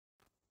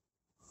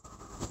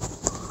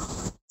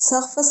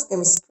Surface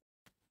chemistry.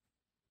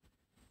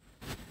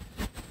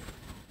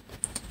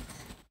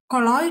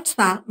 Colloids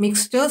are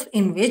mixtures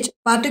in which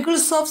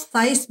particles of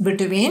size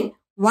between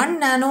 1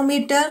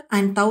 nanometer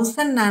and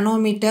 1000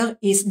 nanometer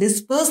is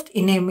dispersed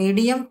in a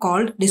medium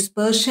called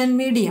dispersion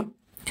medium.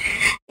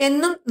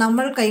 എന്നും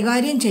നമ്മൾ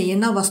കൈകാര്യം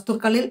ചെയ്യുന്ന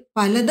വസ്തുക്കളിൽ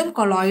പലതും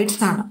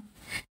colloids ആണ്.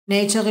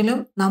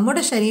 നേച്ചറിലും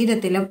നമ്മുടെ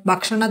ശരീരത്തിലും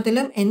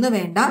ഭക്ഷണത്തിലും എന്ന്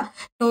വേണ്ട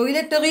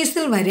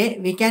ടോയ്ലറ്ററീസിൽ വരെ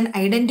we can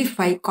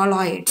identify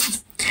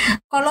colloids.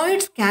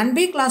 Colloids can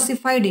be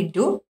classified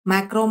into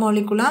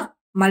macromolecular,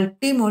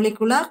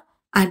 multimolecular,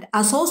 and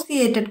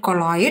associated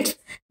colloids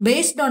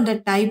based on the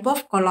type of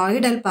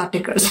colloidal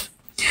particles.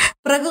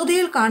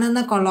 പ്രകൃതിയിൽ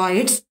കാണുന്ന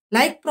colloids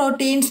like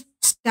proteins,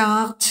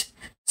 starch,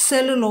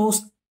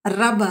 cellulose,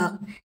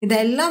 rubber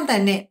ഇതെല്ലാം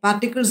തന്നെ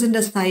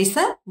പാർട്ടിക്കിൾസിന്റെ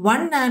സൈസ്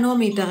 1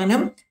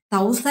 നാനോമീറ്ററിനും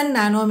 1000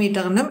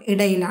 നാനോമീറ്ററിനും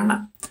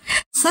ഇടയിലാണ്.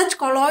 Such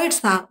colloids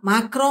are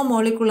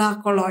macromolecular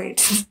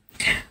colloids.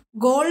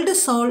 Gold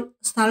sol,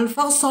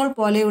 sulphur soul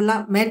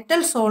പോലെയുള്ള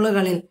metal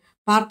സോളുകളിൽ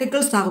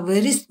particles are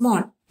very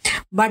small,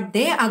 but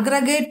they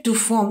aggregate to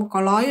form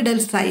colloidal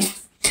size.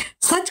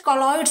 Such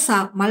colloids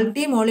R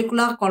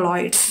മൾട്ടിമോളിക്കുലർ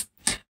colloids.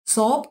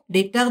 Soap,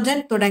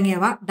 detergent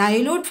തുടങ്ങിയവ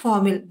dilute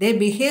ഫോമിൽ ദേ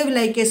behave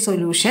like A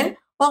solution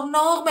or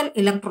normal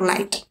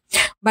electrolyte,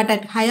 but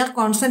at higher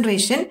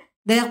concentration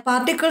their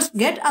particles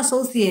get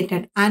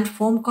associated and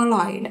form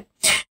colloid.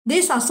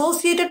 These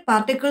associated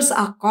particles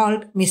are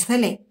called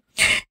micellae.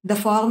 The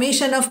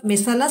formation of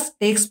micelles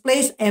takes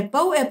place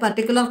above a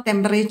particular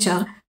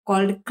temperature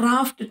called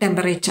Kraft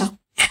temperature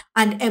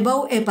and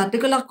above a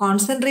particular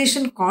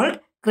concentration called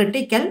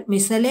critical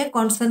micellar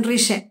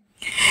concentration.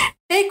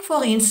 Take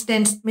for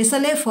instance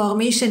micellar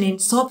formation in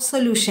soap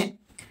solution.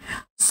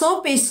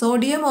 Soap is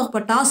sodium or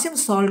potassium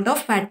salt of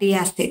fatty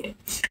acid,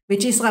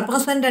 which is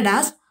represented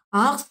as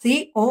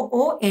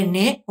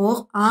RCOONA or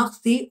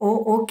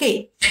RCOOK.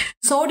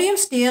 Sodium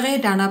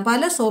stearate ആണ്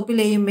പല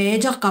സോപ്പിലെയും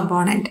major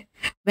component.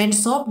 When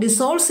soap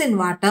dissolves in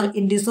water,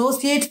 it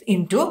dissociates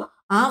into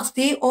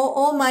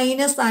RCOO-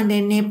 and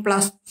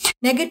Na+.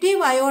 Negative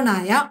ion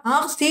ആയ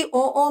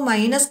RCOO-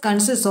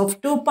 consists of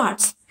two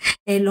parts.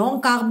 A long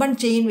carbon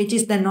chain which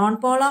is the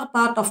non-polar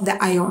part of the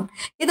ion.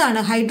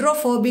 ഇതാണ്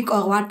hydrophobic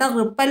or water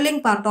repelling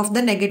part of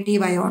the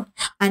negative ion.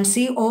 And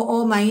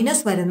COO-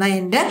 വരുന്ന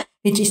end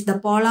which is the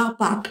polar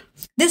part.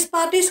 This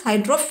part is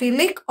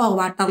hydrophilic or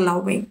water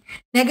loving.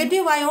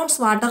 Negative ions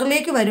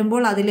വാട്ടറിലേക്ക്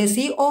വരുമ്പോൾ അതിലെ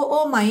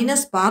COO-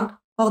 part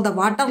or the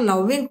water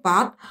loving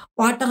part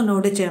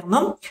വാട്ടറിനോട്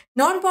ചേർന്നും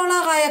non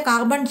polar ആയ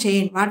carbon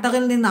chain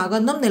വാട്ടറിൽ നിന്ന്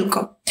അകന്നും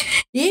നിൽക്കും.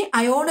 ഈ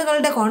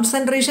അയോണുകളുടെ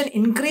concentration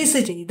increase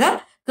ചെയ്ത്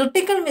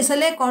critical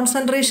മിസലെ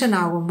concentration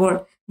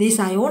ആകുമ്പോൾ these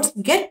ions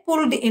get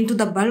pulled into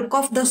the bulk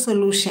of the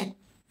solution.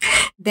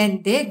 Then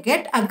they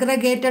get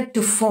aggregated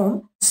to form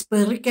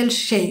spherical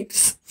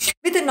shapes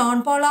with a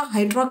non-polar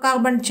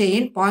hydrocarbon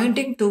chain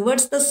pointing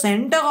towards the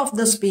center of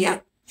the sphere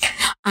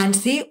and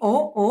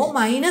COO-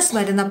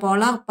 വരുന്ന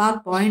polar part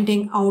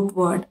pointing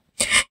outward.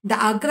 The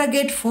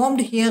aggregate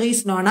formed here is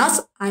known as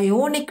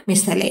ionic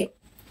micellae.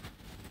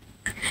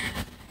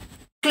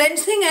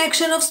 Cleansing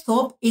action of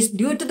soap is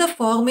due to the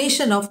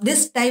formation of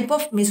this type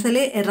of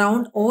micellae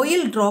around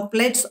oil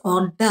droplets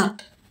or dirt.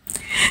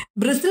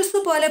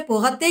 Bristles പോലെ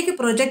പുറത്തേക്ക്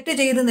project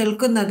ചെയ്ത്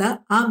നിൽക്കുന്നത്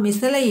ആ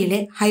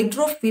മിസലയിലെ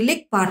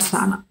hydrophilic parts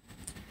ആണ്.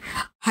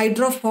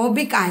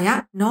 Hydrophobic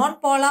ആയ non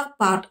polar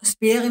part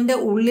സ്പിയറിന്റെ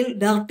ഉള്ളിൽ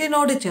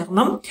ഡർട്ടിനോട്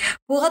ചേർന്നും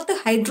പുറത്ത്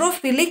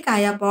hydrophilic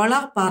ആയ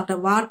പോളാർ പാർട്ട്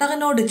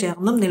വാട്ടറിനോട്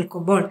ചേർന്നും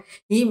നിൽക്കുമ്പോൾ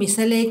ഈ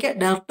മിസലേക്ക്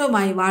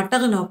ഡർട്ടുമായി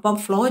വാട്ടറിനൊപ്പം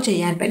ഫ്ലോ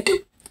ചെയ്യാൻ പറ്റും.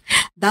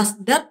 Thus,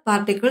 dirt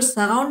particles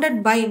surrounded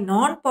by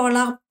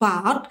non-polar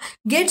part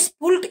gets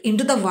pulled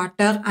into the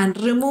water and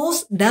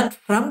removes dirt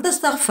from the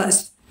surface.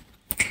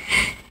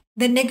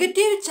 The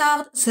negative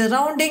charge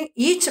surrounding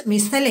each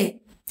micellar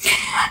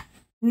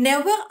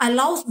never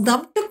allows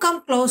them to come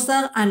closer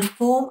and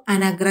form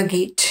an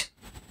aggregate.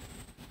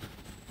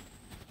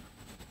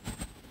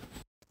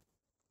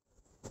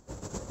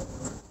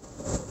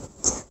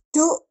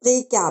 To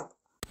recap,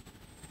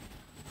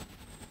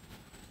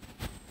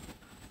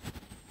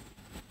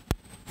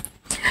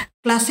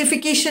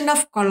 classification of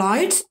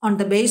colloids on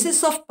the basis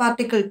of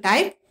particle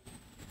type,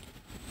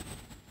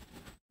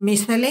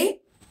 micellae,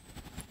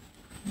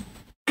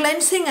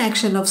 cleansing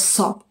action of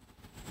soap.